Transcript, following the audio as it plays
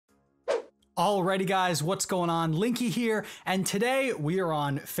Alrighty guys, what's going on? Linky here, and today we are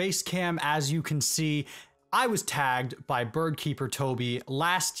on Facecam. As you can see, I was tagged by Birdkeeper Toby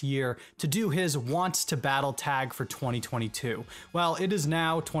last year to do his Wants to Battle tag for 2022. Well, it is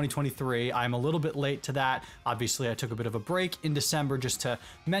now 2023. I'm a little bit late to that. Obviously, I took a bit of a break in December just to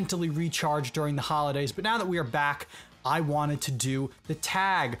mentally recharge during the holidays, but now that we are back, I wanted to do the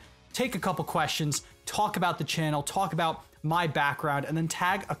tag. Take a couple questions, talk about the channel, talk about my background, and then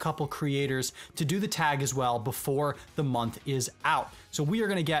tag a couple creators to do the tag as well before the month is out. So we are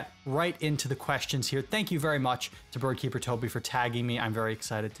gonna get right into the questions here. Thank you very much to Birdkeeper Toby for tagging me. I'm very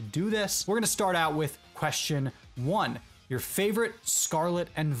excited to do this. We're gonna start out with question 1. Your favorite Scarlet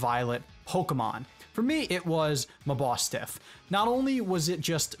and Violet Pokemon? For me, it was Mabostiff. Not only was it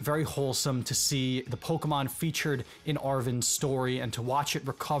just very wholesome to see the Pokemon featured in Arven's story and to watch it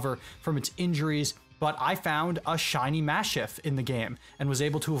recover from its injuries, but I found a shiny Maschiff in the game and was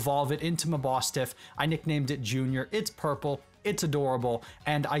able to evolve it into Mabostiff. I nicknamed it Junior. It's purple, it's adorable,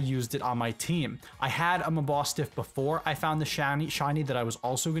 and I used it on my team. I had a Mabostiff before I found the shiny that I was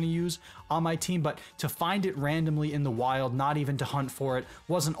also going to use on my team, but to find it randomly in the wild, not even to hunt for it,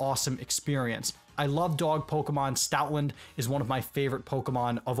 was an awesome experience. I love dog Pokemon. Stoutland is one of my favorite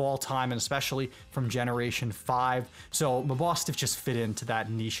Pokemon of all time, and especially from Generation 5. So Mabostiff just fit into that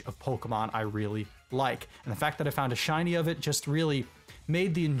niche of Pokemon I really like. And the fact that I found a shiny of it just really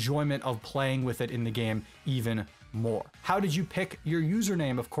made the enjoyment of playing with it in the game even more. How did you pick your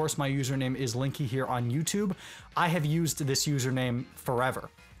username? Of course, my username is Linky here on YouTube. I have used this username forever.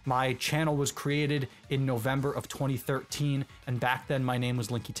 My channel was created in November of 2013, and back then my name was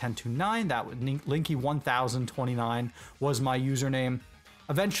Linky1029. That was Linky1029 was my username.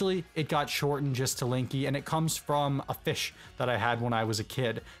 Eventually, it got shortened just to Linky, and it comes from a fish that I had when I was a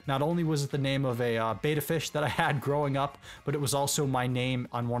kid. Not only was it the name of a beta fish that I had growing up, but it was also my name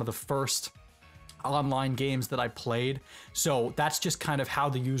on one of the first online games that I played. So that's just kind of how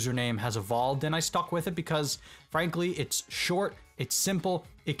the username has evolved, and I stuck with it because, frankly, it's short, it's simple,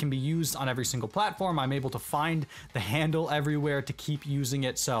 it can be used on every single platform. I'm able to find the handle everywhere to keep using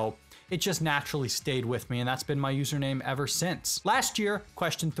it, so it just naturally stayed with me, and that's been my username ever since. Last year,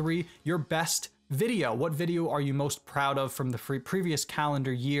 question 3, your best video. What video are you most proud of from the previous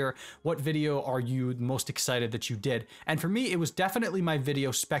calendar year? What video are you most excited that you did? And for me, it was definitely my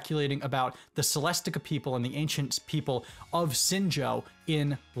video speculating about the Celestica people and the ancient people of Sinjoh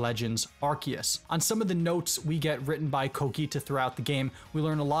in Legends Arceus. On some of the notes we get written by Kogita throughout the game, we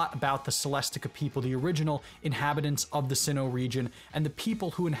learn a lot about the Celestica people, the original inhabitants of the Sinnoh region, and the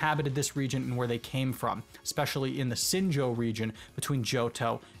people who inhabited this region and where they came from, especially in the Sinjoh region between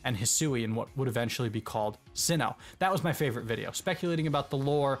Johto and Hisui and what would eventually be called Sinnoh. That was my favorite video, speculating about the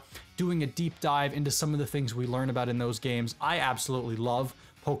lore, doing a deep dive into some of the things we learn about in those games. I absolutely love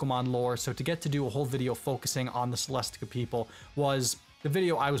Pokemon lore, so to get to do a whole video focusing on the Celestica people was the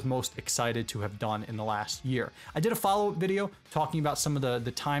video I was most excited to have done in the last year. I did a follow-up video talking about some of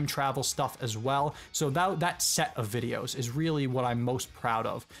the time travel stuff as well, so that set of videos is really what I'm most proud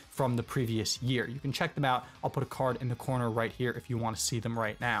of from the previous year. You can check them out. I'll put a card in the corner right here if you want to see them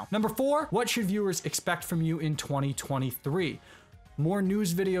right now. Number 4, what should viewers expect from you in 2023? More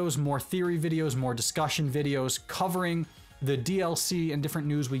news videos, more theory videos, more discussion videos covering the DLC and different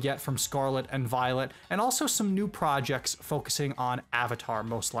news we get from Scarlet and Violet, and also some new projects focusing on Avatar,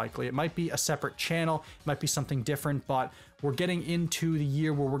 most likely. It might be a separate channel, it might be something different, but we're getting into the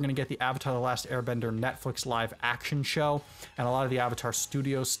year where we're going to get the Avatar: The Last Airbender Netflix live action show, and a lot of the Avatar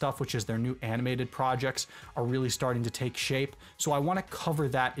Studios stuff, which is their new animated projects, are really starting to take shape. So I want to cover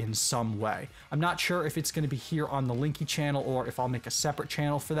that in some way. I'm not sure if it's going to be here on the Linky channel or if I'll make a separate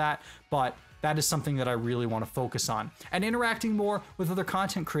channel for that, but that is something that I really want to focus on. And interacting more with other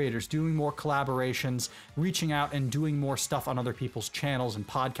content creators, doing more collaborations, reaching out and doing more stuff on other people's channels and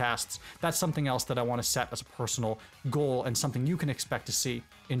podcasts. That's something else that I want to set as a personal goal and something you can expect to see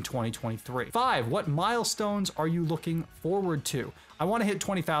in 2023. 5, what milestones are you looking forward to? I want to hit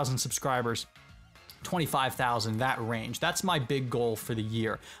 20,000 subscribers. 25,000, that range. That's my big goal for the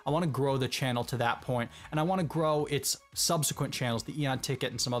year. I want to grow the channel to that point, and I want to grow its subsequent channels, the Eon Ticket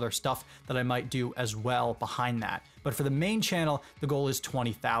and some other stuff that I might do as well behind that. But for the main channel, the goal is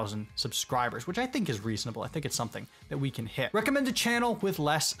 20,000 subscribers, which I think is reasonable. I think it's something that we can hit. Recommend a channel with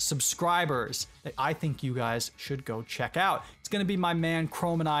less subscribers that I think you guys should go check out. It's going to be my man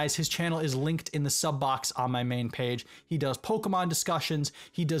Chrominize. His channel is linked in the sub box on my main page. He does Pokemon discussions.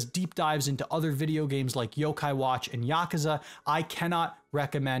 He does deep dives into other video games like Yokai Watch and Yakuza. I cannot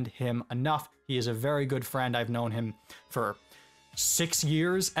recommend him enough. He is a very good friend. I've known him for 6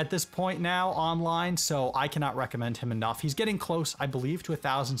 years at this point now online, so I cannot recommend him enough. He's getting close, I believe, to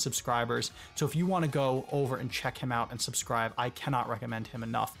 1,000 subscribers. So if you want to go over and check him out and subscribe, I cannot recommend him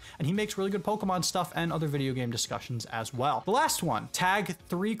enough. And he makes really good Pokemon stuff and other video game discussions as well. The last one, tag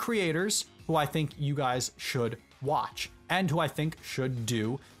 3 creators who I think you guys should watch and who I think should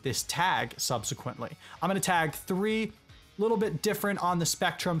do this tag subsequently. I'm going to tag 3, a little bit different on the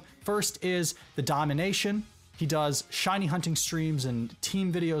spectrum. First is the domiNATION. He does shiny hunting streams and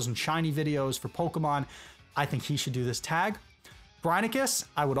team videos and shiny videos for Pokemon. I think he should do this tag. Brianycus,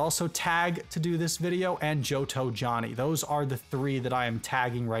 I would also tag to do this video, and Johto Johnny. Those are the 3 that I am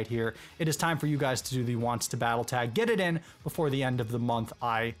tagging right here. It is time for you guys to do the Wants to Battle tag. Get it in before the end of the month,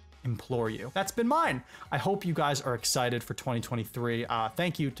 I implore you. That's been mine. I hope you guys are excited for 2023.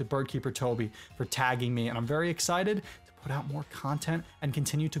 Thank you to Birdkeeper Toby for tagging me, and I'm very excited put out more content and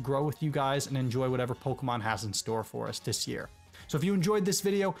continue to grow with you guys and enjoy whatever Pokemon has in store for us this year. So if you enjoyed this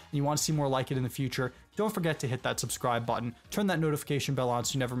video and you want to see more like it in the future, don't forget to hit that subscribe button, turn that notification bell on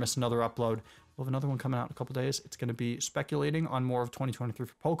so you never miss another upload. We'll have another one coming out in a couple days. It's going to be speculating on more of 2023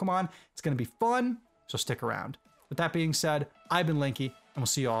 for Pokemon. It's going to be fun, so stick around. With that being said, I've been Linky, and we'll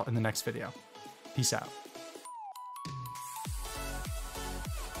see you all in the next video. Peace out.